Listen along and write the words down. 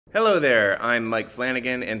Hello there, I'm Mike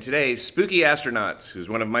Flanagan, and today Spookyastronauts, who's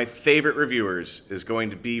one of my favorite reviewers, is going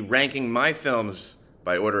to be ranking my films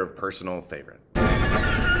by order of personal favorite.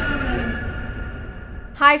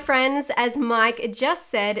 Hi friends, as Mike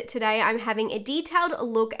just said, today I'm having a detailed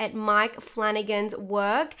look at Mike Flanagan's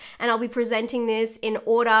work, and I'll be presenting this in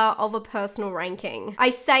order of a personal ranking.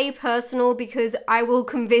 I say personal because I will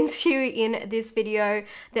convince you in this video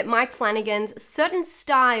that Mike Flanagan's certain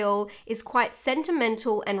style is quite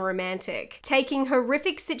sentimental and romantic, taking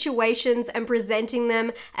horrific situations and presenting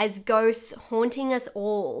them as ghosts haunting us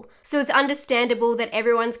all. So it's understandable that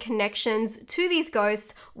everyone's connections to these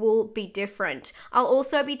ghosts will be different. I'll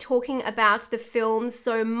also be talking about the films,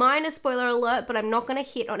 so minor spoiler alert, but I'm not going to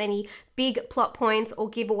hit on any big plot points or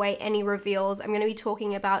give away any reveals. I'm going to be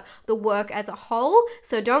talking about the work as a whole,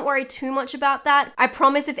 so don't worry too much about that. I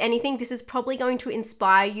promise, if anything, this is probably going to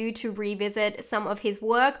inspire you to revisit some of his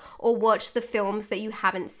work or watch the films that you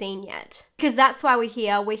haven't seen yet. Because that's why we're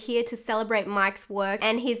here. We're here to celebrate Mike's work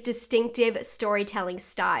and his distinctive storytelling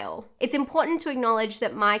style. It's important to acknowledge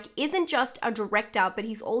that Mike isn't just a director, but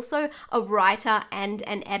he's also a writer and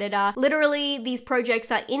an editor. Literally, these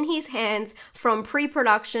projects are in his hands from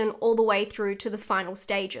pre-production all the way through to the final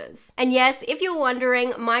stages. And yes, if you're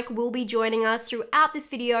wondering, Mike will be joining us throughout this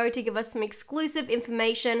video to give us some exclusive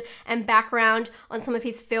information and background on some of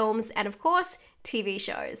his films and, of course, TV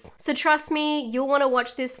shows. So trust me, you'll want to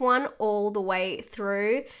watch this one all the way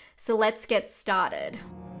through. So let's get started.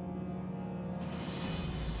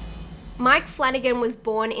 Mike Flanagan was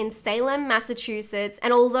born in Salem, Massachusetts,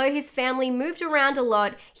 and although his family moved around a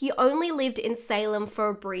lot, he only lived in Salem for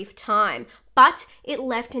a brief time. But it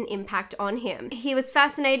left an impact on him. He was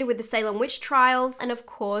fascinated with the Salem witch trials and, of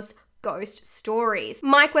course, ghost stories.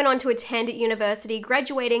 Mike went on to attend at university,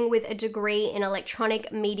 graduating with a degree in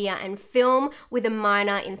electronic media and film with a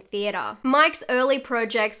minor in theatre. Mike's early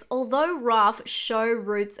projects, although rough, show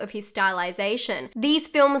roots of his stylization. These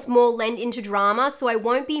films more lend into drama, so I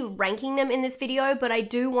won't be ranking them in this video, but I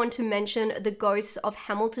do want to mention The Ghosts of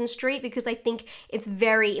Hamilton Street because I think it's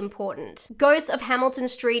very important. Ghosts of Hamilton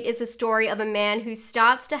Street is the story of a man who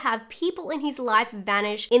starts to have people in his life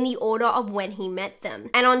vanish in the order of when he met them.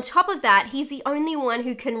 And on top of that, he's the only one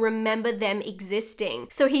who can remember them existing.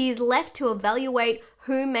 So he is left to evaluate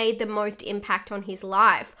who made the most impact on his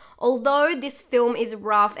life. Although this film is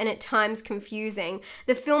rough and at times confusing,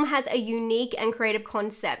 the film has a unique and creative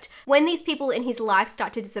concept. When these people in his life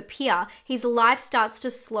start to disappear, his life starts to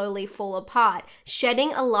slowly fall apart,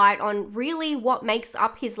 shedding a light on really what makes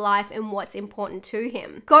up his life and what's important to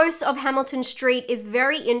him. Ghosts of Hamilton Street is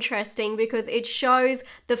very interesting because it shows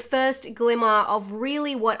the first glimmer of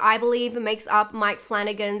really what I believe makes up Mike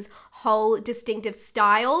Flanagan's whole distinctive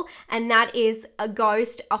style, and that is a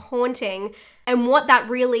ghost, a haunting, and what that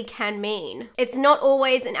really can mean. It's not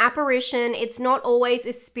always an apparition, it's not always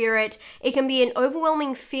a spirit, it can be an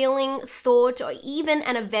overwhelming feeling, thought, or even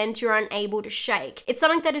an event you're unable to shake. It's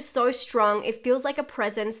something that is so strong, it feels like a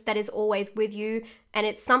presence that is always with you, and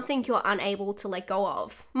it's something you're unable to let go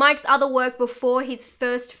of. Mike's other work before his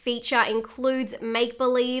first feature includes Make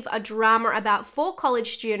Believe, a drama about 4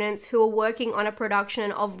 college students who are working on a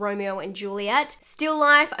production of Romeo and Juliet. Still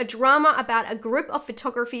Life, a drama about a group of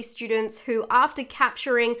photography students who, after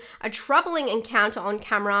capturing a troubling encounter on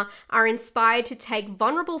camera, are inspired to take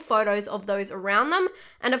vulnerable photos of those around them.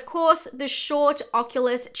 And of course, the short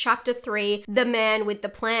Oculus Chapter 3, The Man with the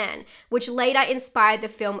Plan, which later inspired the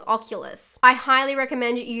film Oculus. I highly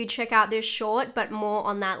recommend you check out this short, but more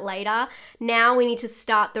on that later. Now we need to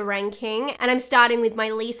start the ranking, and I'm starting with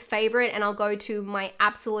my least favorite, and I'll go to my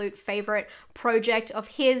absolute favorite project of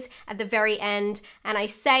his at the very end. And I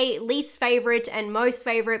say least favorite and most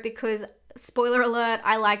favorite because, spoiler alert,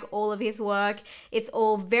 I like all of his work. It's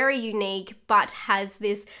all very unique, but has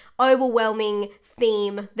this overwhelming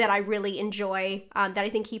theme that I really enjoy, that I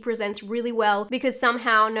think he presents really well, because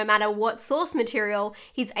somehow, no matter what source material,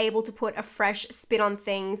 he's able to put a fresh spin on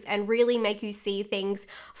things and really make you see things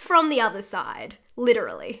from the other side.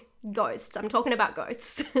 Literally. Ghosts. I'm talking about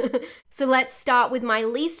ghosts. So let's start with my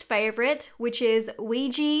least favorite, which is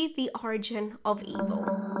Ouija, The Origin of Evil.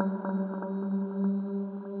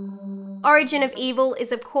 Origin of Evil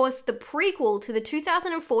is of course the prequel to the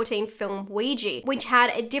 2014 film Ouija, which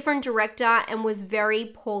had a different director and was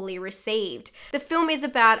very poorly received. The film is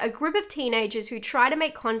about a group of teenagers who try to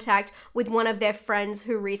make contact with one of their friends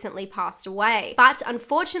who recently passed away, but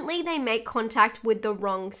unfortunately they make contact with the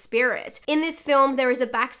wrong spirit. In this film, there is a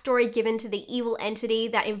backstory given to the evil entity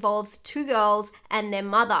that involves 2 girls and their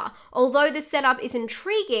mother. Although the setup is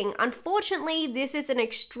intriguing, unfortunately this is an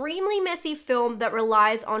extremely messy film that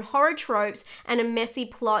relies on horror tropes tropes and a messy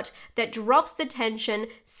plot that drops the tension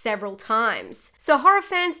several times. So horror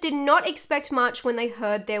fans did not expect much when they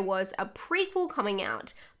heard there was a prequel coming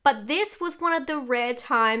out. But this was one of the rare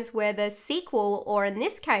times where the sequel, or in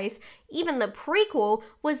this case, even the prequel,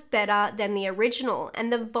 was better than the original,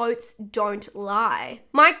 and the votes don't lie.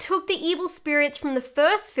 Mike took the evil spirits from the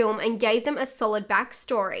first film and gave them a solid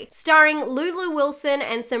backstory, starring Lulu Wilson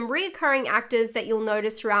and some reoccurring actors that you'll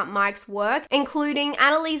notice throughout Mike's work, including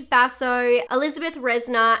Annalise Basso, Elizabeth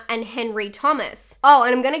Resner, and Henry Thomas. Oh,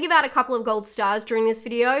 and I'm gonna give out a couple of gold stars during this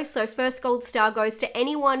video, so first gold star goes to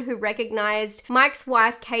anyone who recognized Mike's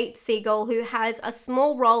wife, Kate Siegel, who has a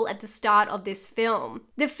small role at the start of this film.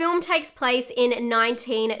 The film takes place in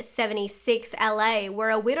 1976 LA, where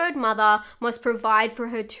a widowed mother must provide for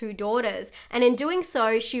her two daughters, and in doing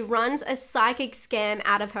so, she runs a psychic scam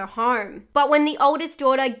out of her home. But when the oldest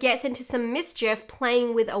daughter gets into some mischief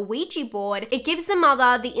playing with a Ouija board, it gives the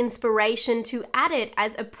mother the inspiration to add it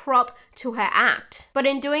as a prop to her act. But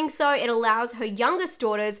in doing so, it allows her youngest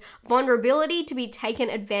daughter's vulnerability to be taken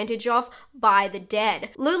advantage of by the dead.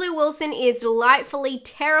 Lulu Wilson is delightfully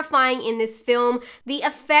terrifying in this film. The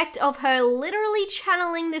effect of her literally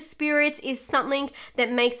channeling the spirits is something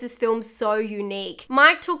that makes this film so unique.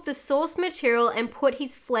 Mike took the source material and put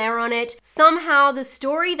his flair on it. Somehow, the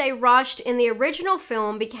story they rushed in the original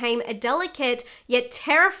film became a delicate yet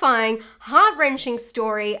terrifying, heart-wrenching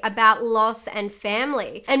story about loss and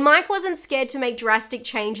family. And Mike wasn't scared to make drastic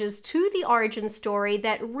changes to the origin story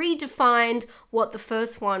that redefined what the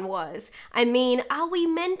first one was. I mean, are we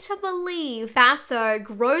meant to believe Basso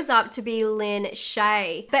grows up to be Lynn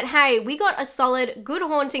Shay? But hey, we got a solid, good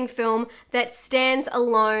haunting film that stands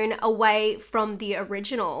alone away from the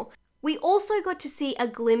original. We also got to see a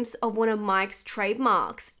glimpse of one of Mike's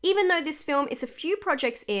trademarks. Even though this film is a few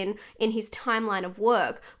projects in his timeline of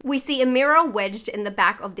work, we see a mirror wedged in the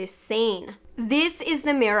back of this scene. This is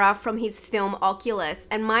the mirror from his film Oculus,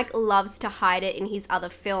 and Mike loves to hide it in his other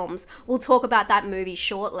films. We'll talk about that movie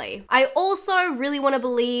shortly. I also really want to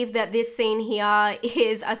believe that this scene here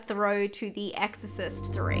is a throw to The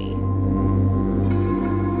Exorcist 3.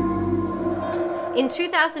 In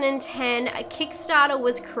 2010, a Kickstarter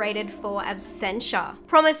was created for Absentia,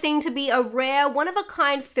 promising to be a rare,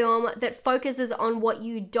 one-of-a-kind film that focuses on what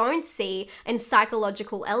you don't see and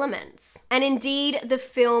psychological elements. And indeed, the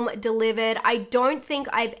film delivered. I don't think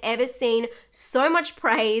I've ever seen so much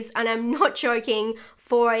praise, and I'm not joking,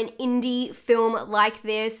 for an indie film like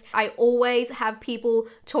this. I always have people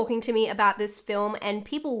talking to me about this film and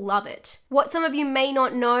people love it. What some of you may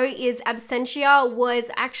not know is Absentia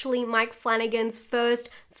was actually Mike Flanagan's first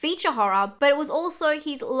feature horror, but it was also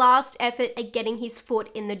his last effort at getting his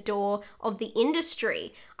foot in the door of the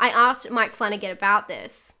industry. I asked Mike Flanagan about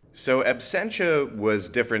this. So Absentia was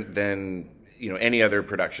different than any other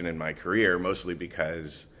production in my career, mostly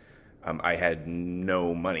because I had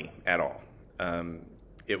no money at all.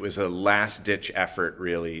 It was a last-ditch effort,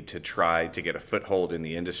 really, to try to get a foothold in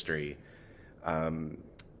the industry at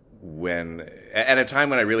a time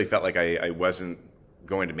when I really felt like I wasn't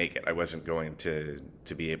going to make it. I wasn't going to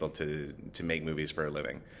be able to make movies for a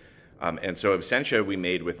living. And so Absentia we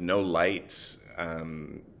made with no lights,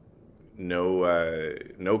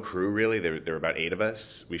 no crew, really. There were about 8 of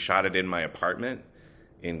us. We shot it in my apartment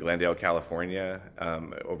in Glendale, California,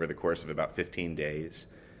 over the course of about 15 days.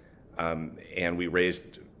 And we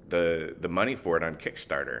raised the money for it on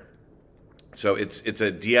Kickstarter. So it's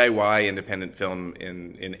a DIY independent film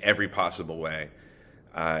in every possible way.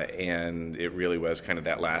 And it really was kind of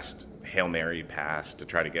that last Hail Mary pass to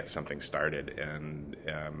try to get something started. And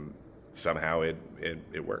somehow it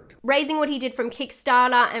worked. Raising what he did from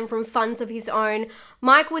Kickstarter and from funds of his own,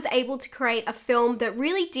 Mike was able to create a film that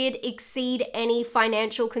really did exceed any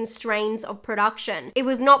financial constraints of production. It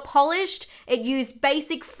was not polished, it used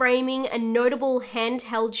basic framing and notable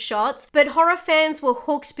handheld shots, but horror fans were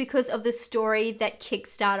hooked because of the story that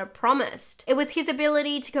Kickstarter promised. It was his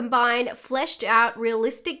ability to combine fleshed out,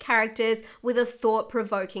 realistic characters with a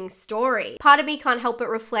thought-provoking story. Part of me can't help but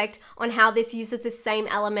reflect on how this uses the same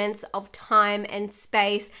elements of time and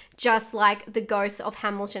space, just like The Ghosts of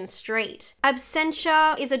Hamilton Street.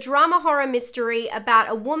 Absentia is a drama horror mystery about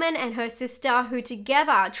a woman and her sister who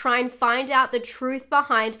together try and find out the truth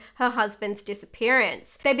behind her husband's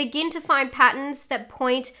disappearance. They begin to find patterns that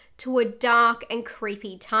point to a dark and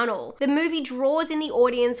creepy tunnel. The movie draws in the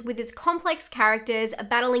audience with its complex characters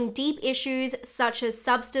battling deep issues such as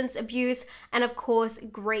substance abuse and of course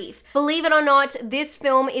grief. Believe it or not, this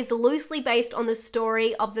film is loosely based on the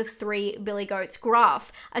story of the Three Billy Goats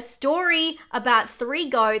Gruff, a story about three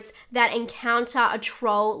goats that encounter a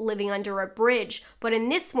troll living under a bridge. But in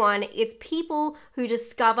this one, it's people who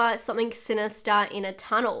discover something sinister in a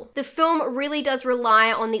tunnel. The film really does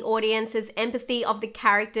rely on the audience's empathy of the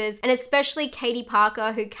characters, and especially Katie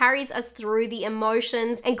Parker, who carries us through the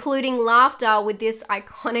emotions, including laughter with this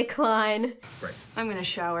iconic line. Right. I'm gonna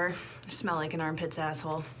shower. I smell like an armpit's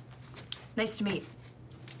asshole. Nice to meet.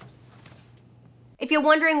 If you're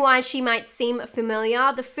wondering why she might seem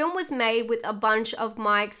familiar, the film was made with a bunch of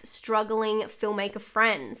Mike's struggling filmmaker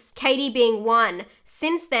friends, Katie being one.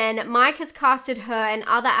 Since then, Mike has casted her and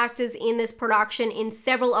other actors in this production in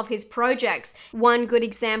several of his projects. One good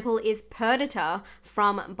example is PERTH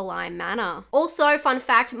from Bly Manor. Also, fun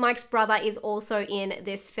fact, Mike's brother is also in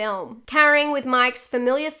this film. Carrying with Mike's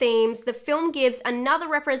familiar themes, the film gives another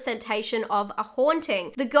representation of a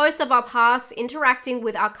haunting, the ghosts of our past interacting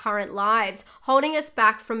with our current lives, holding us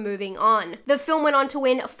back from moving on. The film went on to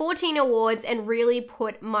win 14 awards and really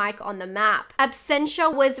put Mike on the map.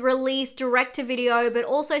 Absentia was released direct to video, but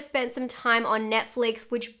also spent some time on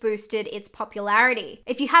Netflix, which boosted its popularity.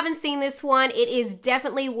 If you haven't seen this one, it is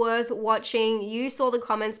definitely worth watching. You saw the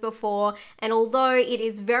comments before, and although it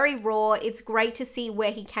is very raw, it's great to see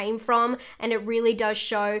where he came from, and it really does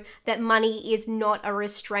show that money is not a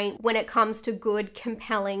restraint when it comes to good,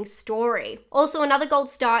 compelling story. Also, another gold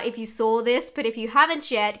star if you saw this, but if you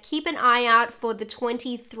haven't yet, keep an eye out for the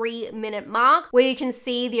 23-minute mark where you can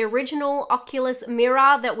see the original Oculus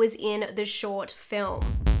mirror that was in the short film.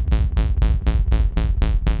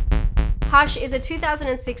 Hush is a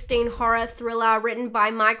 2016 horror thriller written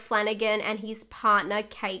by Mike Flanagan and his partner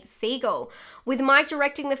Kate Siegel, with Mike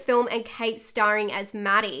directing the film and Kate starring as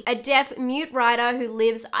Maddie, a deaf-mute writer who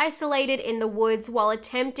lives isolated in the woods while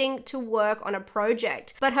attempting to work on a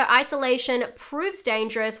project. But her isolation proves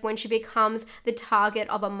dangerous when she becomes the target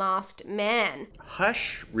of a masked man.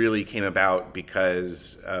 Hush really came about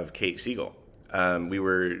because of Kate Siegel. We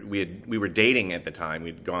were dating at the time.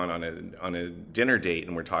 We'd gone on a dinner date,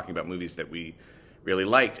 and we're talking about movies that we really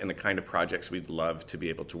liked and the kind of projects we'd love to be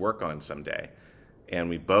able to work on someday. And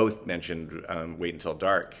we both mentioned Wait Until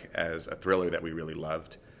Dark as a thriller that we really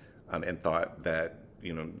loved, and thought that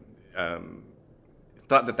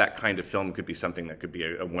that kind of film could be something that could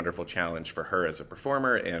be a wonderful challenge for her as a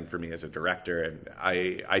performer and for me as a director. And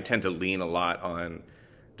I tend to lean a lot on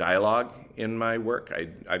dialogue in my work.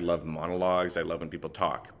 I love monologues. I love when people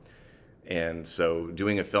talk. And so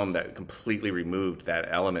doing a film that completely removed that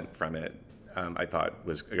element from it, I thought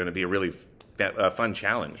was going to be a really fun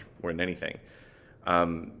challenge more than anything.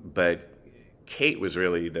 But Kate was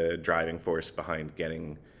really the driving force behind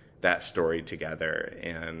getting that story together.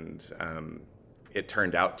 And it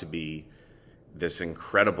turned out to be this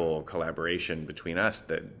incredible collaboration between us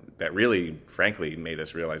that really, frankly, made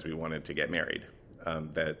us realize we wanted to get married.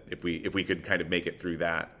 That if we could kind of make it through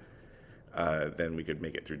that, then we could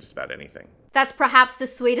make it through just about anything. That's perhaps the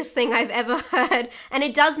sweetest thing I've ever heard, and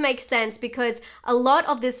it does make sense because a lot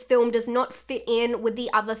of this film does not fit in with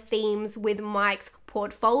the other themes with Mike's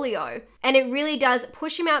portfolio. And it really does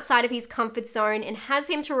push him outside of his comfort zone and has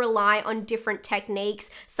him to rely on different techniques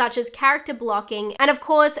such as character blocking and of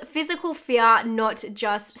course physical fear, not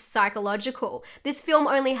just psychological. This film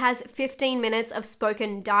only has 15 minutes of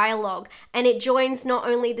spoken dialogue, and it joins not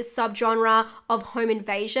only the subgenre of home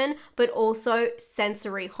invasion but also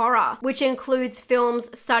sensory horror, which includes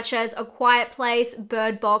films such as A Quiet Place,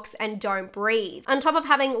 Bird Box, and Don't Breathe. On top of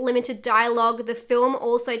having limited dialogue, the film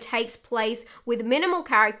also takes place with minimal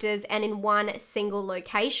characters and in one single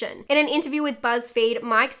location. In an interview with BuzzFeed,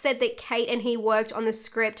 Mike said that Kate and he worked on the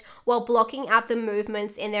script while blocking out the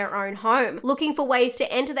movements in their own home, looking for ways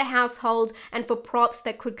to enter the household and for props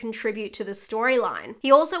that could contribute to the storyline.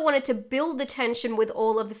 He also wanted to build the tension with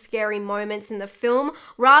all of the scary moments in the film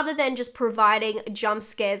rather than just providing jump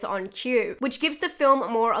scares on cue, which gives the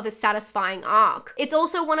film more of a satisfying arc. It's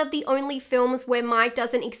also one of the only films where Mike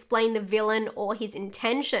doesn't explain the villain or his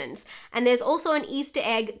intentions, and there's also an Easter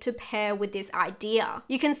egg to pair with this idea.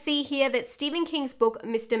 You can see here that Stephen King's book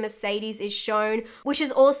Mr. Mercedes is shown, which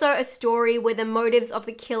is also a story where the motives of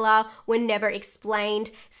the killer were never explained.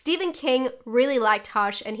 Stephen King really liked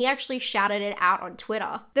Hush, and he actually shouted it out on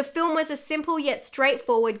Twitter. The film was a simple yet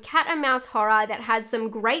straightforward cat and mouse horror that had some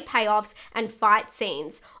great payoffs and fight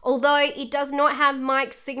scenes. Although it it does not have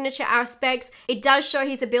Mike's signature aspects. It does show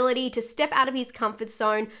his ability to step out of his comfort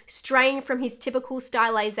zone, straying from his typical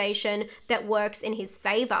stylization that works in his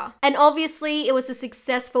favor. And obviously, it was a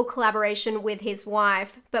successful collaboration with his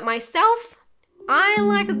wife. But myself, I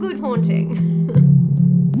like a good haunting.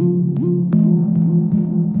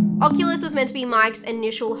 Oculus was meant to be Mike's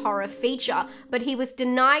initial horror feature, but he was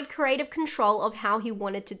denied creative control of how he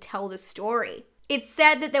wanted to tell the story. It's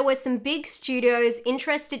said that there were some big studios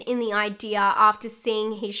interested in the idea after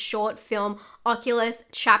seeing his short film Oculus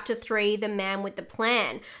Chapter 3, The Man with the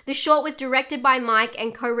Plan. The short was directed by Mike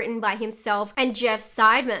and co-written by himself and Jeff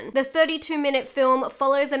Seidman. The 32-minute film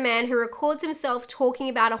follows a man who records himself talking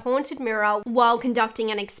about a haunted mirror while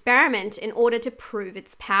conducting an experiment in order to prove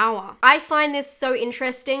its power. I find this so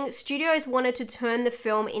interesting. Studios wanted to turn the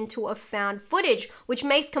film into a found footage, which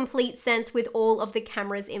makes complete sense with all of the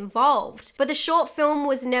cameras involved. But the short film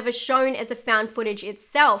was never shown as a found footage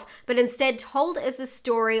itself, but instead told as a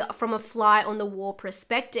story from a fly on the wall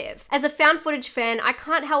perspective. As a found footage fan, I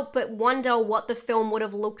can't help but wonder what the film would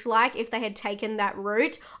have looked like if they had taken that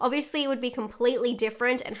route. Obviously, it would be completely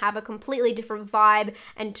different and have a completely different vibe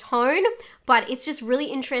and tone, but it's just really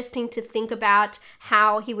interesting to think about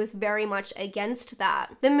how he was very much against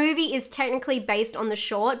that. The movie is technically based on the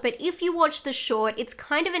short, but if you watch the short, it's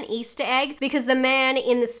kind of an Easter egg because the man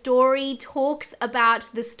in the story talks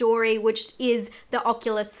about the story, which is the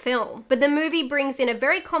Oculus film. But the movie brings in a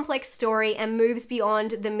very complex story and moves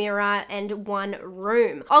beyond the mirror and one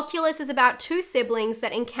room. Oculus is about two siblings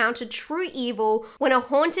that encounter true evil when a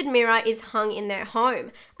haunted mirror is hung in their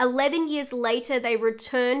home. 11 years later, they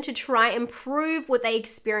return to try and prove what they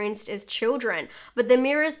experienced as children, but the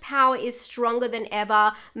mirror's power is stronger than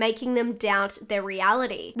ever, making them doubt their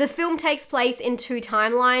reality. The film takes place in two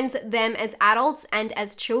timelines, them as adults and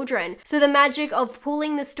as children, so the magic of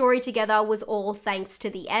pulling the story together was all thanks to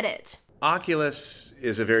the edit. Oculus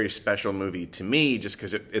is a very special movie to me just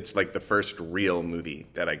because it's like the first real movie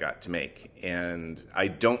that I got to make, and I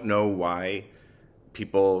don't know why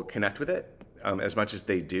people connect with it as much as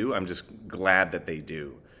they do. I'm just glad that they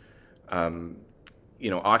do.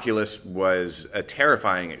 Oculus was a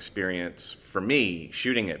terrifying experience for me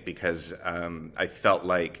shooting it because I felt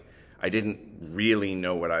like I didn't really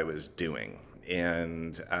know what I was doing.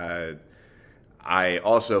 And I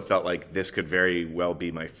also felt like this could very well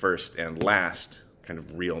be my first and last kind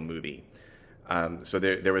of real movie. So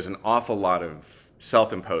there was an awful lot of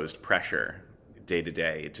self-imposed pressure day to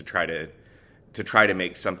day to try to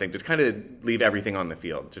make something, to kind of leave everything on the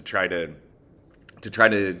field, to try to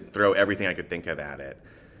throw everything I could think of at it.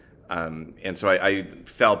 And so I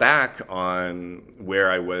fell back on where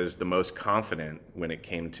I was the most confident when it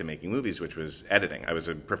came to making movies, which was editing. I was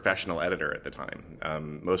a professional editor at the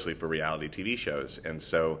time, mostly for reality TV shows. And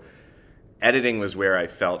so editing was where I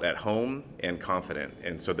felt at home and confident.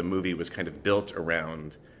 And so the movie was kind of built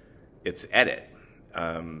around its edit.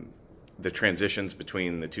 The transitions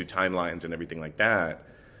between the two timelines and everything like that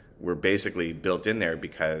were basically built in there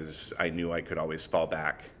because I knew I could always fall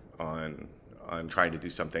back on trying to do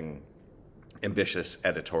something ambitious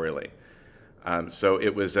editorially. So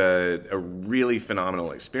it was a really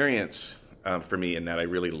phenomenal experience for me in that I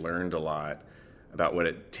really learned a lot about what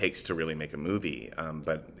it takes to really make a movie.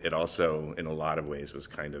 But it also, in a lot of ways, was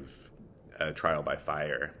kind of a trial by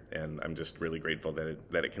fire. And I'm just really grateful that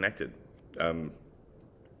it connected.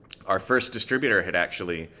 Our first distributor had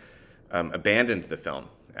actually abandoned the film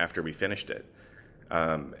after we finished it.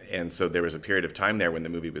 And so there was a period of time there when the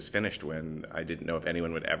movie was finished when I didn't know if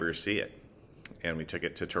anyone would ever see it. And we took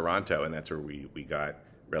it to Toronto, and that's where we got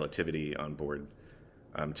Relativity on board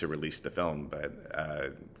to release the film.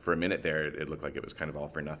 But for a minute there, it looked like it was kind of all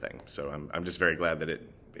for nothing. So I'm just very glad that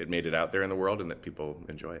it made it out there in the world and that people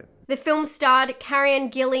enjoy it. The film starred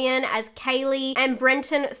Carrie-Anne Gillian as Kaylee and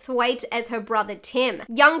Brenton Thwaite as her brother Tim.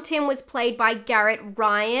 Young Tim was played by Garrett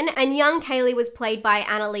Ryan, and young Kaylee was played by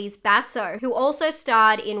Annalise Basso, who also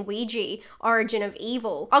starred in Ouija, Origin of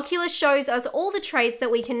Evil. Oculus shows us all the traits that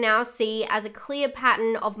we can now see as a clear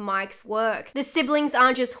pattern of Mike's work. The siblings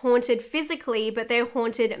aren't just haunted physically, but they're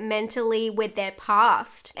haunted mentally with their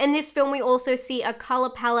past. In this film, we also see a color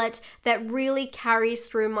palette that really carries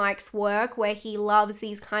through Mike's work, where he loves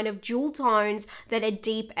these kind of jewel tones that are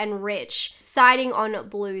deep and rich, siding on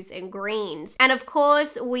blues and greens. And of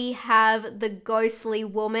course, we have the ghostly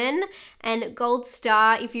woman, and gold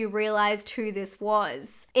star if you realized who this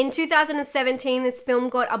was. In 2017, this film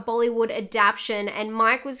got a Bollywood adaptation, and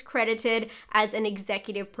Mike was credited as an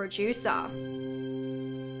executive producer.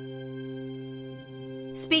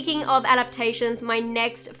 Speaking of adaptations, my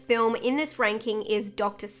next film in this ranking is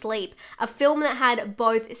Dr. Sleep, a film that had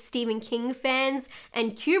both Stephen King fans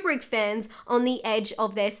and Kubrick fans on the edge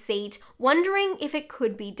of their seat, wondering if it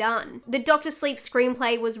could be done. The Dr. Sleep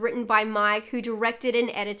screenplay was written by Mike, who directed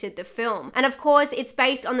and edited the film. And of course, it's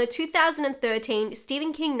based on the 2013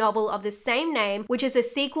 Stephen King novel of the same name, which is a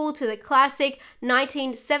sequel to the classic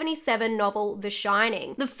 1977 novel The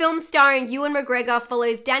Shining. The film starring Ewan McGregor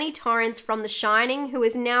follows Danny Torrance from The Shining, who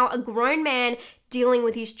is now a grown man dealing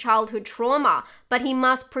with his childhood trauma, but he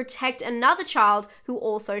must protect another child who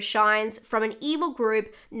also shines from an evil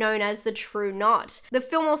group known as the True Knot. The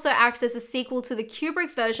film also acts as a sequel to the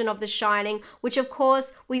Kubrick version of The Shining, which of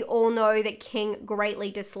course we all know that King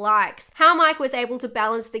greatly dislikes. How Mike was able to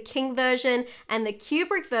balance the King version and the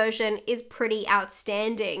Kubrick version is pretty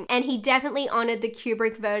outstanding, and he definitely honored the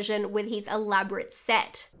Kubrick version with his elaborate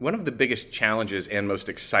set. One of the biggest challenges and most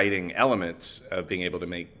exciting elements of being able to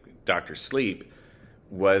make Dr. Sleep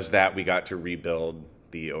was that we got to rebuild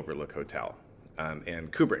the Overlook Hotel,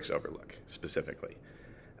 and Kubrick's Overlook specifically.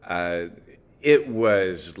 It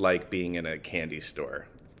was like being in a candy store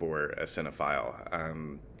for a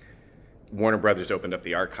cinephile. Warner Brothers opened up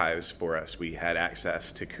the archives for us. We had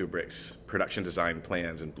access to Kubrick's production design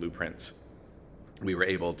plans and blueprints. We were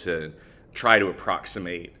able to try to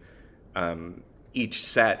approximate each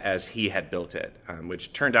set as he had built it,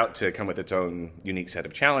 which turned out to come with its own unique set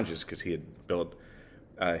of challenges because he had built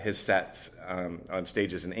his sets on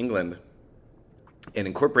stages in England and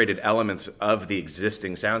incorporated elements of the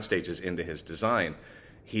existing sound stages into his design.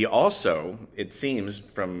 He also, it seems,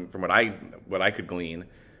 from what I could glean,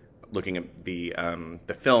 looking at the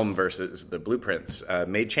film versus the blueprints,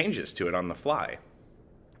 made changes to it on the fly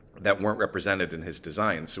that weren't represented in his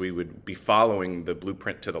design. So we would be following the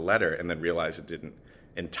blueprint to the letter and then realize it didn't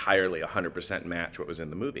entirely 100% match what was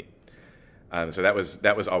in the movie. So that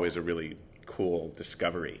was always a really cool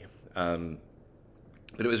discovery. But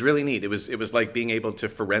it was really neat. It was like being able to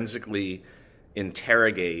forensically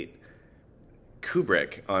interrogate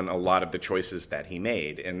Kubrick on a lot of the choices that he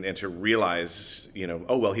made, and to realize,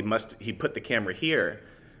 oh well, he put the camera here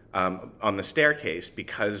on the staircase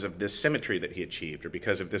because of this symmetry that he achieved, or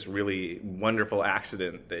because of this really wonderful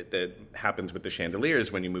accident that happens with the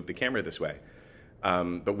chandeliers when you move the camera this way.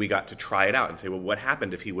 But we got to try it out and say, well, what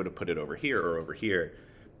happened if he would have put it over here or over here?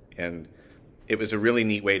 And it was a really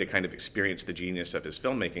neat way to kind of experience the genius of his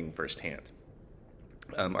filmmaking firsthand.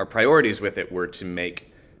 Our priorities with it were to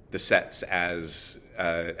make the sets as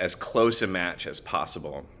close a match as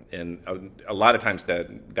possible. And a lot of times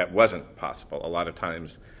that wasn't possible. A lot of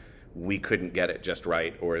times we couldn't get it just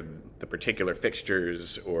right, or the particular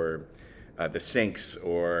fixtures or the sinks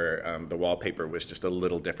or the wallpaper was just a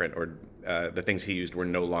little different, or the things he used were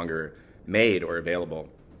no longer made or available.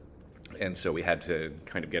 And so we had to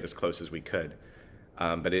kind of get as close as we could.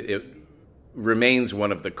 But it remains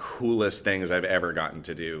one of the coolest things I've ever gotten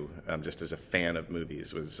to do, just as a fan of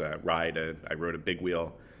movies, was I rode a big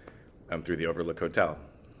wheel through the Overlook Hotel.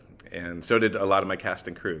 And so did a lot of my cast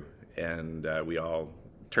and crew. And we all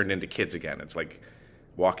turned into kids again. It's like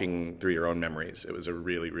walking through your own memories. It was a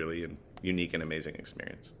really, really unique and amazing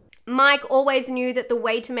experience. Mike always knew that the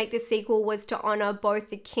way to make the sequel was to honor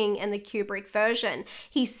both the King and the Kubrick version.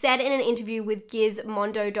 He said in an interview with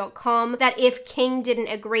Gizmondo.com that if King didn't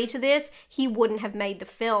agree to this, he wouldn't have made the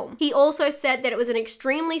film. He also said that it was an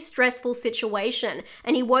extremely stressful situation,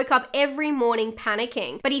 and he woke up every morning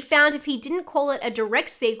panicking. But he found if he didn't call it a direct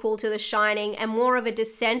sequel to The Shining and more of a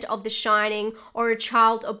descent of The Shining or a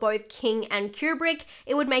child of both King and Kubrick,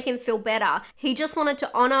 it would make him feel better. He just wanted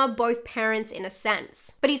to honor both parents in a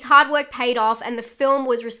sense. But his hard work paid off, and the film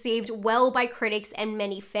was received well by critics and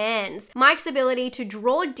many fans. Mike's ability to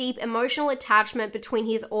draw deep emotional attachment between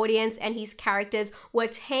his audience and his characters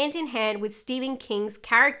worked hand in hand with Stephen King's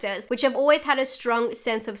characters, which have always had a strong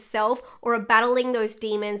sense of self or are battling those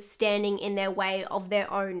demons standing in their way of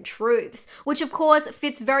their own truths, which of course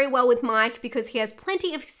fits very well with Mike because he has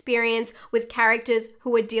plenty of experience with characters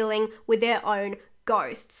who are dealing with their own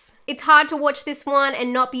ghosts. It's hard to watch this one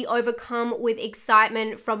and not be overcome with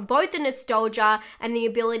excitement from both the nostalgia and the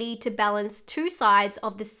ability to balance two sides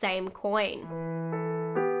of the same coin.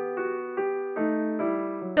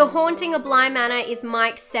 The Haunting of Bly Manor is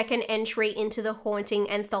Mike's second entry into the Haunting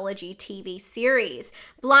anthology TV series.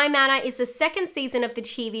 Bly Manor is the second season of the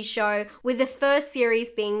TV show, with the first series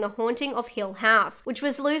being The Haunting of Hill House, which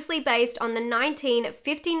was loosely based on the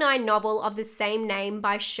 1959 novel of the same name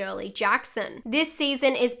by Shirley Jackson. This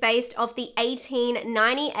season is based off the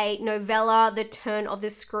 1898 novella The Turn of the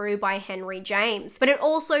Screw by Henry James, but it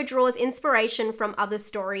also draws inspiration from other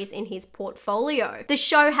stories in his portfolio. The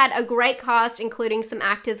show had a great cast, including some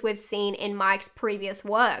actors we've seen in Mike's previous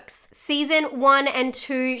works. Season 1 and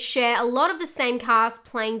 2 share a lot of the same cast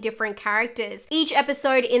playing different characters. Each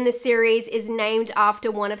episode in the series is named after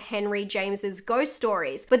one of Henry James's ghost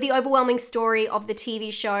stories, but the overwhelming story of the TV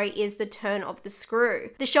show is The Turn of the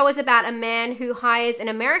Screw. The show is about a man who hires an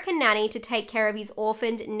American nanny to take care of his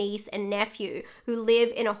orphaned niece and nephew, who live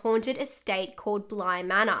in a haunted estate called Bly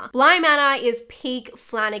Manor. Bly Manor is peak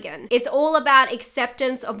Flanagan. It's all about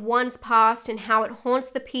acceptance of one's past and how it haunts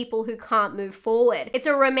the people who can't move forward. It's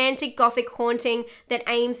a romantic gothic haunting that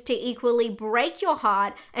aims to equally break your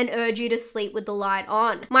heart and urge you to sleep with the light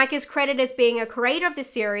on. Mike is credited as being a creator of the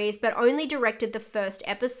series, but only directed the first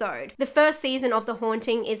episode. The first season of The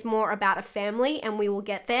Haunting is more about a family, and we will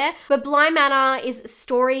get there, but Bly Manor is a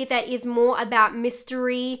story that is more about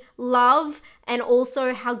mystery, love, and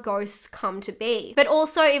also how ghosts come to be. But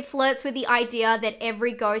also it flirts with the idea that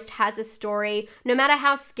every ghost has a story, no matter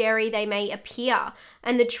how scary they may appear,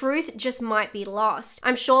 and the truth just might be lost.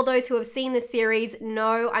 I'm sure those who have seen the series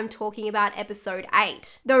know I'm talking about episode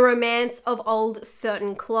 8, The Romance of Old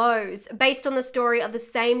Certain Clothes, based on the story of the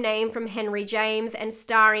same name from Henry James and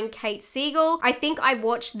starring Kate Siegel. I think I've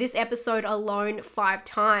watched this episode alone 5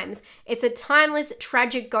 times. It's a timeless,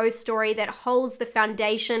 tragic ghost story that holds the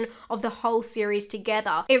foundation of the whole series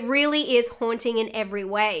together. It really is haunting in every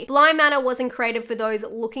way. Bly Manor wasn't created for those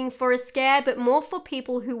looking for a scare, but more for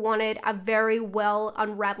people who wanted a very well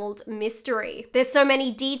unraveled mystery. There's so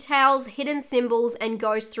many details, hidden symbols, and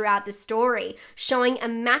ghosts throughout the story, showing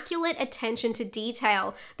immaculate attention to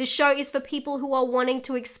detail. The show is for people who are wanting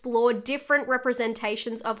to explore different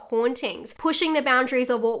representations of hauntings, pushing the boundaries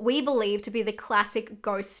of what we believe to be the classic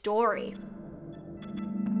ghost story.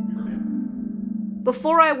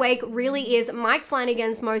 Before I Wake really is Mike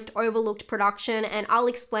Flanagan's most overlooked production, and I'll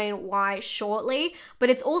explain why shortly, but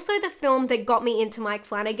it's also the film that got me into Mike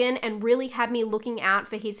Flanagan and really had me looking out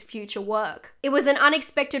for his future work. It was an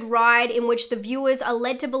unexpected ride in which the viewers are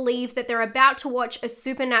led to believe that they're about to watch a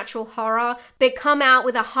supernatural horror, but come out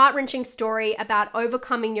with a heart-wrenching story about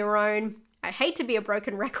overcoming your own, I hate to be a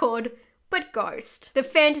broken record, but ghost. The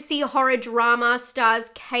fantasy horror drama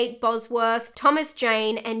stars Kate Bosworth, Thomas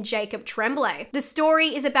Jane, and Jacob Tremblay. The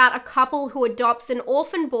story is about a couple who adopts an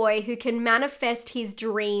orphan boy who can manifest his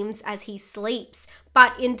dreams as he sleeps.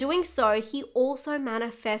 But in doing so, he also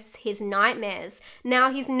manifests his nightmares. Now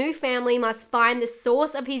his new family must find the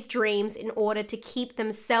source of his dreams in order to keep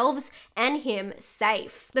themselves and him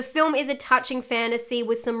safe. The film is a touching fantasy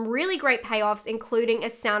with some really great payoffs, including a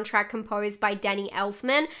soundtrack composed by Danny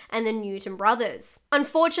Elfman and the Newton Brothers.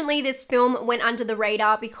 Unfortunately, this film went under the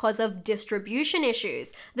radar because of distribution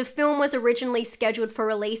issues. The film was originally scheduled for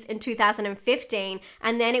release in 2015,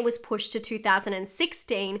 and then it was pushed to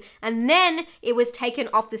 2016, and then it was taken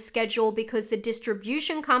off the schedule because the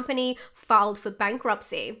distribution company filed for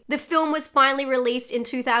bankruptcy. The film was finally released in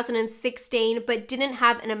 2016, but didn't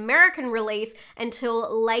have an American release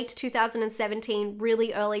until late 2017,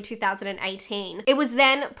 really early 2018. It was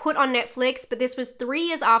then put on Netflix, but this was 3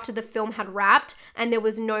 years after the film had wrapped, and there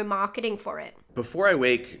was no marketing for it. Before I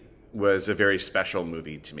Wake was a very special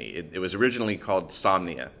movie to me. It was originally called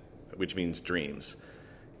Somnia, which means dreams.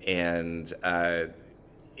 And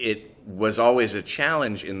it was always a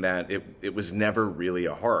challenge in that it was never really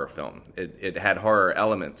a horror film. It had horror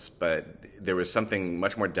elements, but there was something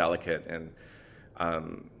much more delicate and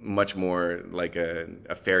much more like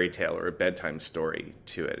a fairy tale or a bedtime story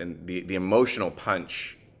to it. And the emotional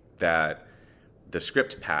punch that the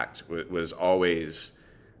script packed was always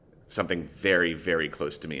something very, very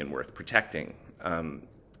close to me and worth protecting.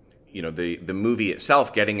 The movie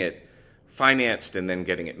itself, getting it financed and then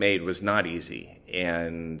getting it made was not easy.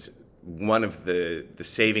 And one of the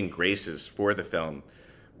saving graces for the film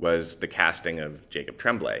was the casting of Jacob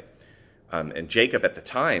Tremblay. And Jacob at the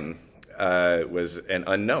time was an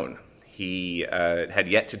unknown. He had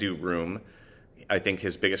yet to do Room. I think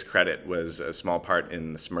his biggest credit was a small part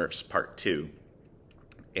in The Smurfs Part 2.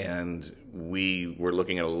 And we were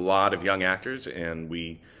looking at a lot of young actors, and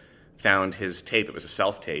we found his tape. It was a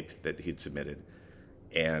self-tape that he'd submitted.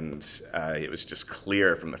 And it was just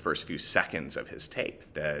clear from the first few seconds of his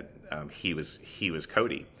tape that he was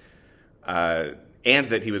Cody. and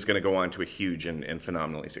that he was going to go on to a huge and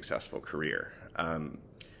phenomenally successful career.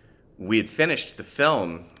 We had finished the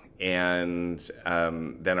film, and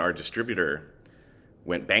then our distributor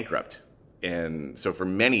went bankrupt. And so for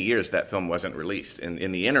many years, that film wasn't released. And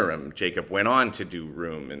in the interim, Jacob went on to do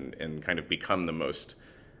Room and kind of become the most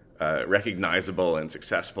recognizable and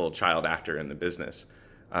successful child actor in the business.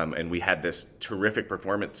 And we had this terrific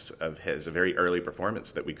performance of his, a very early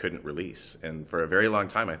performance that we couldn't release. And for a very long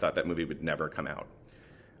time, I thought that movie would never come out.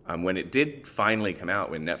 When it did finally come out,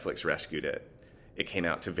 when Netflix rescued it, it came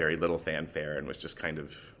out to very little fanfare and was just kind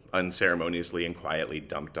of unceremoniously and quietly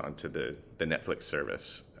dumped onto the Netflix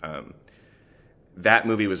service. That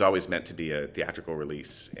movie was always meant to be a theatrical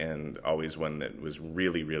release, and always one that was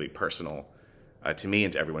really, really personal to me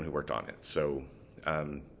and to everyone who worked on it. So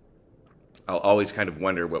I'll always kind of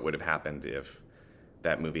wonder what would have happened if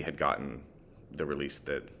that movie had gotten the release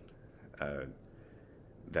that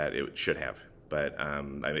it should have. But I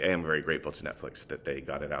am very grateful to Netflix that they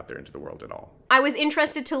got it out there into the world at all. I was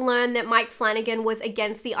interested to learn that Mike Flanagan was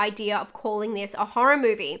against the idea of calling this a horror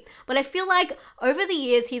movie, but I feel like over the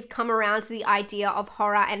years he's come around to the idea of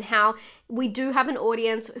horror and how we do have an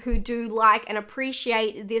audience who do like and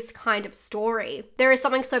appreciate this kind of story. There is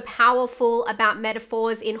something so powerful about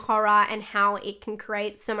metaphors in horror and how it can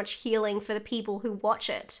create so much healing for the people who watch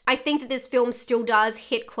it. I think that this film still does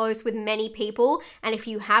hit close with many people, and if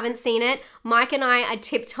you haven't seen it, Mike and I are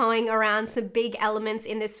tiptoeing around some big elements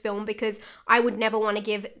in this film because I would never want to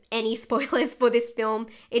give any spoilers for this film.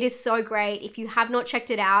 It is so great. If you have not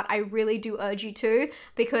checked it out, I really do urge you to,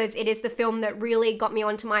 because it is the film that really got me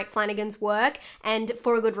onto Mike Flanagan's work, and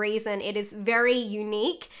for a good reason. It is very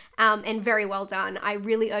unique and very well done. I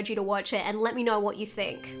really urge you to watch it and let me know what you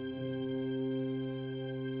think.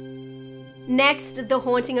 Next, The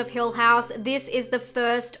Haunting of Hill House. This is the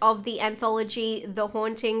first of the anthology The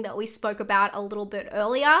Haunting that we spoke about a little bit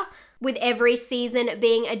earlier, with every season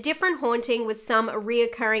being a different haunting with some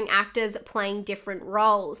reoccurring actors playing different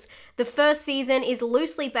roles. The first season is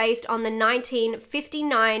loosely based on the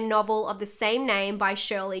 1959 novel of the same name by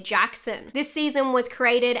Shirley Jackson. This season was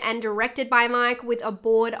created and directed by Mike with a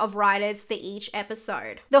board of writers for each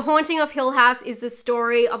episode. The Haunting of Hill House is the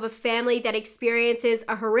story of a family that experiences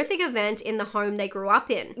a horrific event in the home they grew up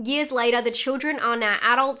in. Years later, the children are now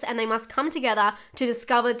adults and they must come together to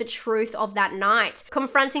discover the truth of that night,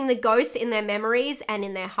 confronting the ghosts in their memories and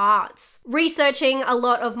in their hearts. Researching a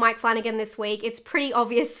lot of Mike Flanagan this week, it's pretty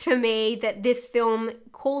obvious to me that this film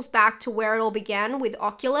calls back to where it all began with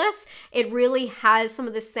Oculus. It really has some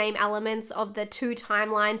of the same elements of the two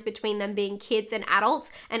timelines between them being kids and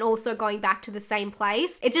adults, and also going back to the same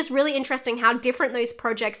place. It's just really interesting how different those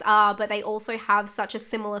projects are, but they also have such a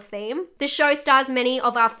similar theme. The show stars many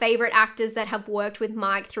of our favorite actors that have worked with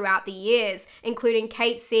Mike throughout the years, including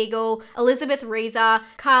Kate Siegel, Elizabeth Reeser,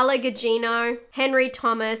 Carla Gugino, Henry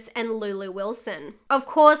Thomas, and Lulu Wilson. Of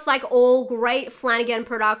course, like all great Flanagan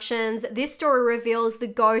productions, this story reveals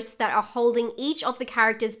the ghosts that are holding each of the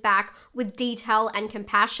characters back with detail and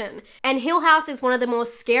compassion. And Hill House is one of the more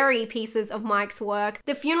scary pieces of Mike's work.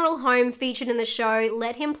 The funeral home featured in the show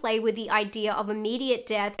let him play with the idea of immediate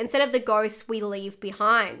death instead of the ghosts we leave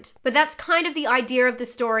behind. But that's kind of the idea of the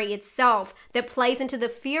story itself, that plays into the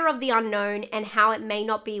fear of the unknown and how it may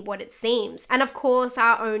not be what it seems. And of course,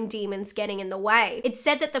 our own demons getting in the way. It's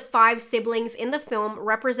said that the 5 siblings in the film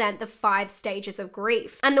represent the 5 stages of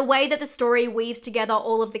grief. And the way that the story weaves together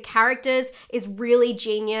all of the characters is really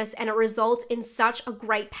genius, and it results in such a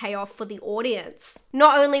great payoff for the audience.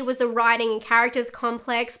 Not only was the writing and characters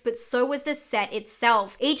complex, but so was the set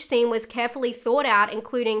itself. Each scene was carefully thought out,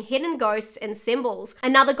 including hidden ghosts and symbols.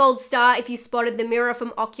 Another gold star if you spotted the mirror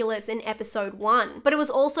from Oculus in episode 1. But it was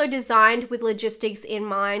also designed with logistics in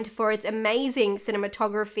mind for its amazing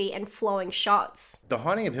cinematography and flowing shots. The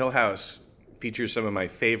Haunting of Hill House features some of my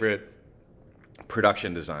favorite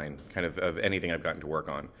production design, kind of anything I've gotten to work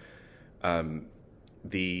on.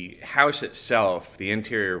 The house itself, the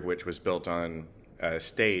interior of which was built on a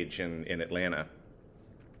stage in Atlanta,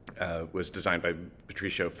 was designed by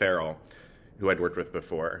Patricio Farrell, who I'd worked with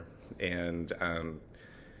before. And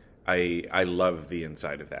I love the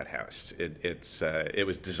inside of that house. It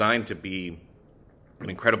was designed to be an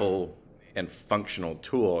incredible and functional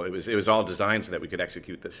tool. It was all designed so that we could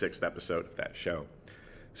execute the 6th episode of that show.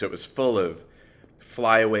 So it was full of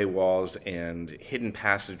flyaway walls and hidden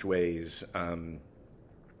passageways,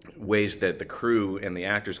 ways that the crew and the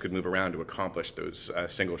actors could move around to accomplish those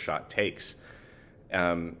single-shot takes.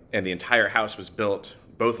 And the entire house was built,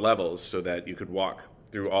 both levels, so that you could walk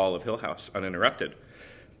through all of Hill House uninterrupted,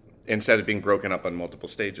 instead of being broken up on multiple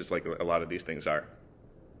stages like a lot of these things are.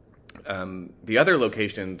 The other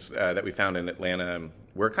locations that we found in Atlanta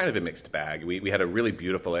were kind of a mixed bag. We had a really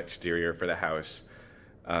beautiful exterior for the house,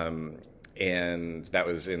 and that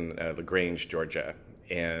was in LaGrange, Georgia.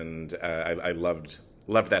 And I loved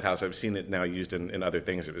that house. I've seen it now used in other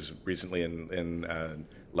things. It was recently in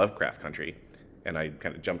Lovecraft Country, and I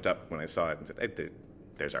kind of jumped up when I saw it and said, hey,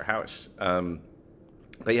 there's our house.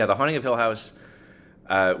 But yeah, The Haunting of Hill House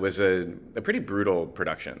was a pretty brutal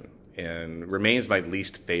production, and remains my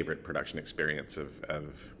least favorite production experience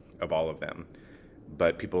of all of them.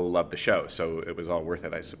 But people loved the show, so it was all worth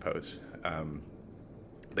it, I suppose.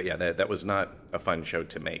 But yeah, that was not a fun show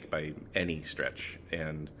to make by any stretch,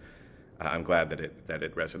 and I'm glad that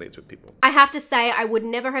it resonates with people. I have to say, I would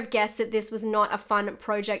never have guessed that this was not a fun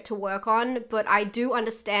project to work on, but I do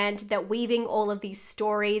understand that weaving all of these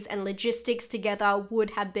stories and logistics together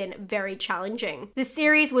would have been very challenging. The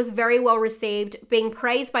series was very well received, being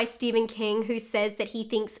praised by Stephen King, who says that he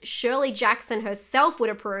thinks Shirley Jackson herself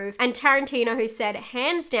would approve, and Tarantino, who said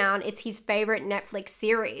hands down it's his favorite Netflix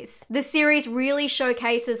series. The series really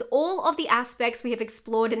showcases all of the aspects we have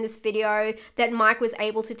explored in this video that Mike was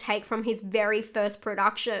able to take from his very first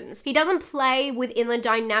productions. He doesn't play within the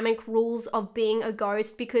dynamic rules of being a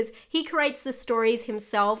ghost because he creates the stories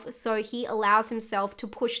himself, so he allows himself to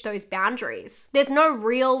push those boundaries. There's no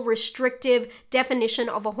real restrictive definition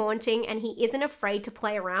of a haunting, and he isn't afraid to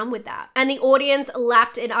play around with that. And the audience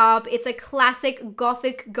lapped it up. It's a classic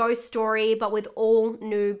gothic ghost story, but with all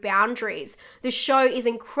new boundaries. The show is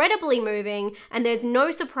incredibly moving, and there's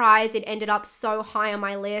no surprise it ended up so high on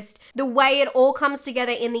my list. The way it all comes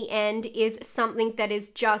together in the end is something that is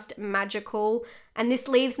just magical, and this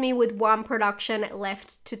leaves me with one production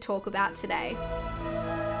left to talk about today.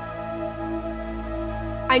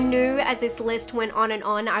 I knew as this list went on and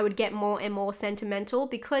on, I would get more and more sentimental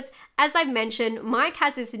because, as I've mentioned, Mike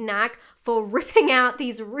has this knack for ripping out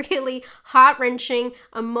these really heart-wrenching,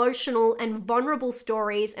 emotional, and vulnerable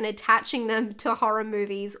stories and attaching them to horror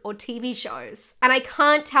movies or TV shows. And I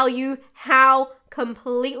can't tell you how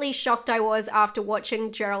completely shocked I was after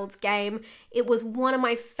watching Gerald's Game. It was one of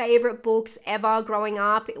my favorite books ever growing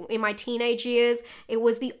up in my teenage years. It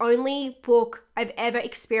was the only book I've ever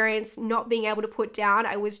experienced not being able to put down.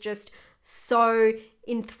 I was just so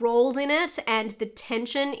enthralled in it, and the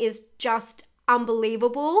tension is just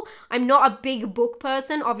unbelievable. I'm not a big book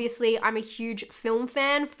person. Obviously, I'm a huge film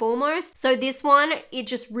fan foremost. So this one, it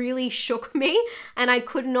just really shook me, and I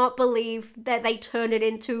could not believe that they turned it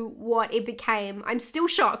into what it became. I'm still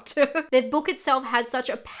shocked. The book itself had such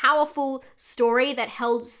a powerful story that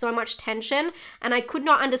held so much tension, and I could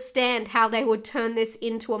not understand how they would turn this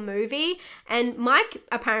into a movie, and Mike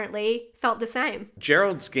apparently felt the same.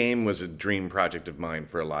 Gerald's Game was a dream project of mine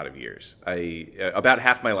for a lot of years. About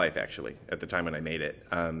half my life, actually, at the time when I made it.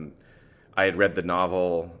 I had read the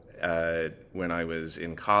novel when I was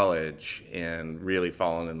in college and really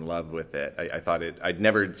fallen in love with it. I thought I'd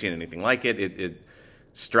never seen anything like it. It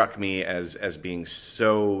struck me as being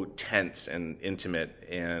so tense and intimate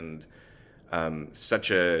and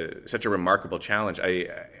such a remarkable challenge.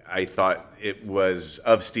 I thought it was,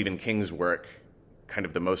 of Stephen King's work, kind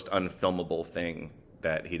of the most unfilmable thing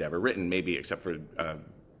that he'd ever written, maybe except for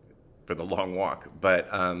The Long Walk. But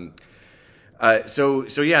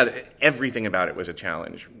so yeah, everything about it was a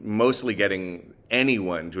challenge. Mostly getting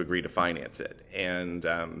anyone to agree to finance it, and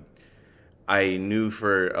I knew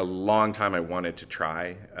for a long time I wanted to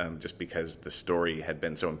try, just because the story had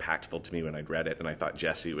been so impactful to me when I'd read it, and I thought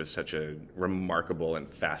Jessie was such a remarkable and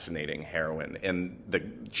fascinating heroine. And the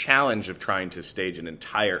challenge of trying to stage an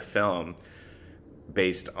entire film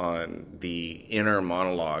based on the inner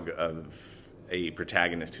monologue of a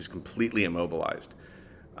protagonist who's completely immobilized,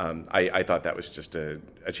 I thought that was just a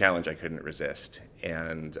challenge I couldn't resist.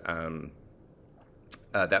 And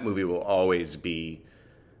that movie will always be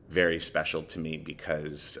very special to me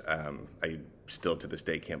because I still to this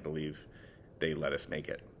day can't believe they let us make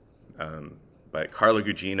it. But Carla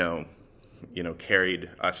Gugino, carried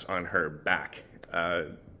us on her back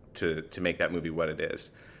to make that movie what it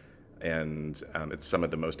is. And it's some of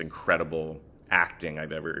the most incredible acting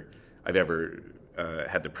I've ever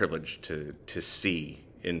had the privilege to see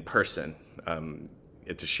in person.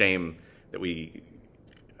 It's a shame that we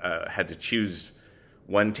had to choose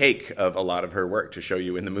one take of a lot of her work to show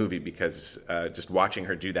you in the movie, because just watching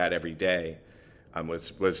her do that every day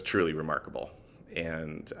was truly remarkable.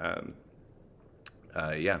 And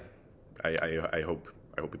yeah, I hope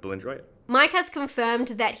people enjoy it. Mike has confirmed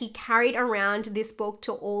that he carried around this book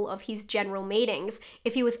to all of his general meetings.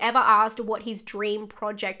 If he was ever asked what his dream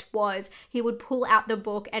project was, he would pull out the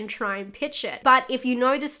book and try and pitch it. But if you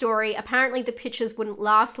know the story, apparently the pitches wouldn't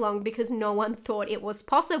last long because no one thought it was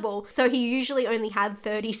possible, so he usually only had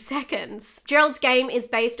 30 seconds. Gerald's Game is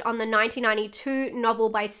based on the 1992 novel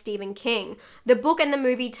by Stephen King. The book and the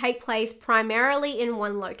movie take place primarily in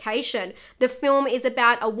one location. The film is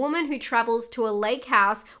about a woman who travels to a lake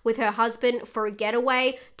house with her husband for a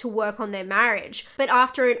getaway to work on their marriage. But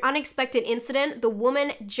after an unexpected incident, the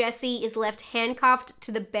woman, Jessie, is left handcuffed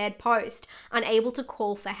to the bedpost, unable to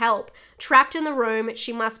call for help. Trapped in the room,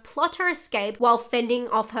 she must plot her escape while fending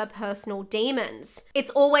off her personal demons.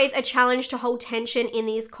 It's always a challenge to hold tension in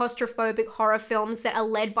these claustrophobic horror films that are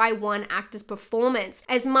led by one actor's performance.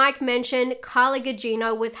 As Mike mentioned, Carla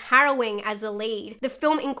Gugino was harrowing as the lead. The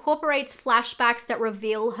film incorporates flashbacks that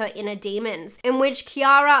reveal her inner demons, in which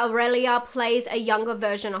Chiara Aurelia plays a younger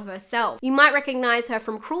version of herself. You might recognize her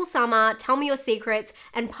from Cruel Summer, Tell Me Your Secrets,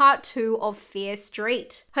 and Part 2 of Fear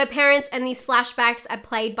Street. Her parents and these flashbacks are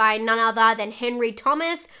played by none other than Henry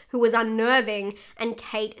Thomas, who was unnerving, and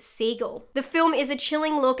Kate Siegel. The film is a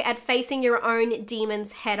chilling look at facing your own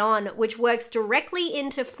demons head on, which works directly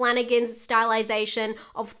into Flanagan's stylization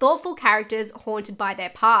of thoughtful characters haunted by their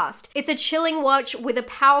past. It's a chilling watch with a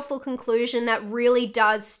powerful conclusion that really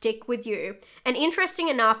does stick with you. And interesting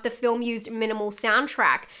enough, the film used minimal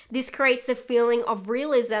soundtrack. This creates the feeling of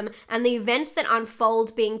realism and the events that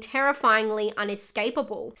unfold being terrifyingly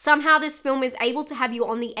unescapable. Somehow this film is able to have you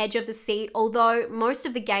on the edge of the seat, although most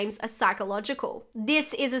of the games are psychological.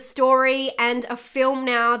 This is a story and a film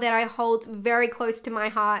now that I hold very close to my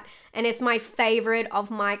heart, and it's my favorite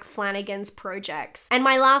of Mike Flanagan's projects. And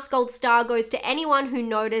my last gold star goes to anyone who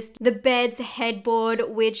noticed the bed's headboard,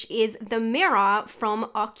 which is the mirror from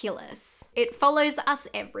Oculus. It follows us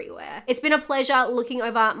everywhere. It's been a pleasure looking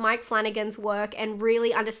over Mike Flanagan's work and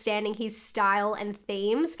really understanding his style and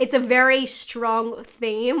themes. It's a very strong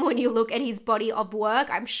theme when you look at his body of work.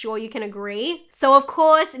 I'm sure you can agree. So of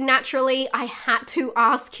course, naturally, I had to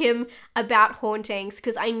ask him about Hauntings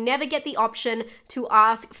because I never get the option to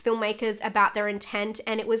ask filmmakers about their intent,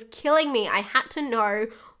 and it was killing me. I had to know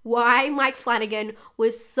why Mike Flanagan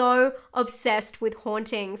was so obsessed with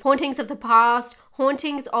hauntings. Hauntings of the past,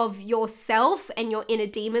 hauntings of yourself and your inner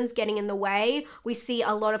demons getting in the way. We see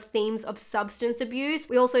a lot of themes of substance abuse.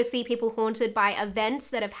 We also see people haunted by events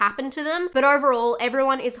that have happened to them. But overall,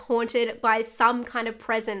 everyone is haunted by some kind of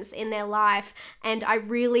presence in their life. And I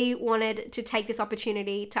really wanted to take this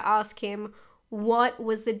opportunity to ask him what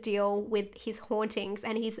was the deal with his hauntings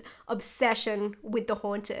and his obsession with the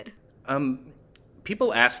haunted.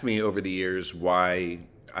 People ask me over the years why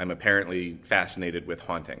I'm apparently fascinated with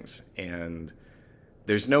hauntings, and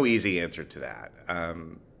there's no easy answer to that.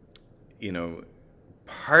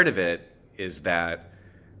 Part of it is that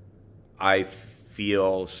I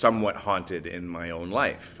feel somewhat haunted in my own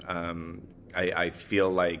life. I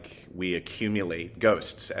feel like we accumulate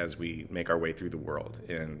ghosts as we make our way through the world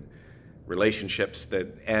in relationships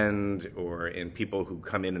that end or in people who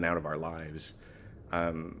come in and out of our lives.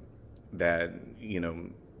 That,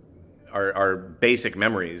 our basic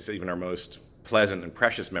memories, even our most pleasant and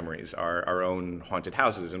precious memories, are our own haunted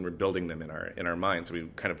houses, and we're building them in our minds. We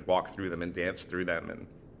kind of walk through them and dance through them,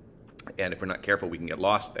 and if we're not careful, we can get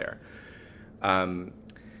lost there. I'll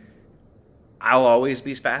always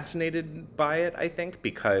be fascinated by it, I think,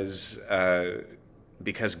 because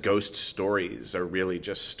ghost stories are really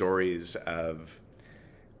just stories of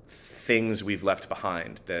things we've left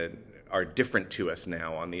behind that are different to us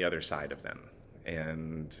now on the other side of them.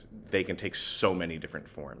 And they can take so many different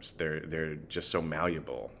forms. They're just so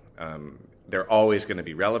malleable. They're always going to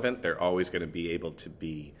be relevant. They're always going to be able to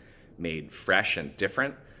be made fresh and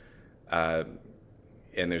different. And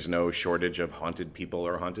there's no shortage of haunted people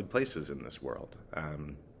or haunted places in this world.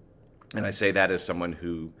 And I say that as someone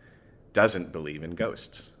who doesn't believe in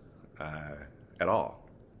ghosts at all.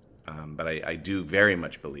 But I do very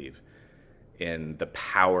much believe in the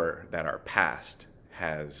power that our past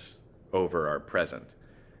has over our present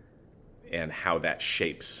and how that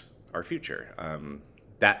shapes our future.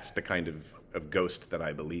 That's the kind of ghost that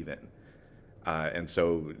I believe in. And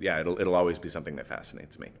so, yeah, it'll always be something that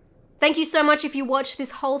fascinates me. Thank you so much if you watched this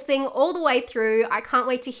whole thing all the way through. I can't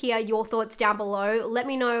wait to hear your thoughts down below. Let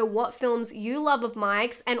me know what films you love of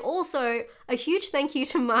Mike's, and also A huge thank you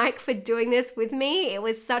to Mike for doing this with me. It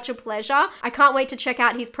was such a pleasure. I can't wait to check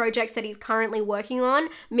out his projects that he's currently working on,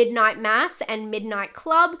 Midnight Mass and Midnight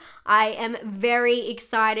Club. I am very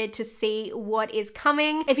excited to see what is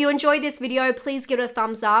coming. If you enjoyed this video, please give it a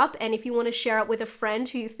thumbs up, and if you want to share it with a friend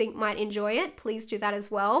who you think might enjoy it, please do that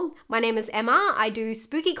as well. My name is Emma. I do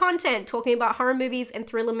spooky content talking about horror movies and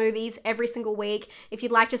thriller movies every single week. If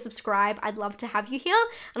you'd like to subscribe, I'd love to have you here,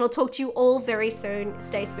 and I'll talk to you all very soon.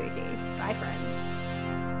 Stay spooky. Bye, friends.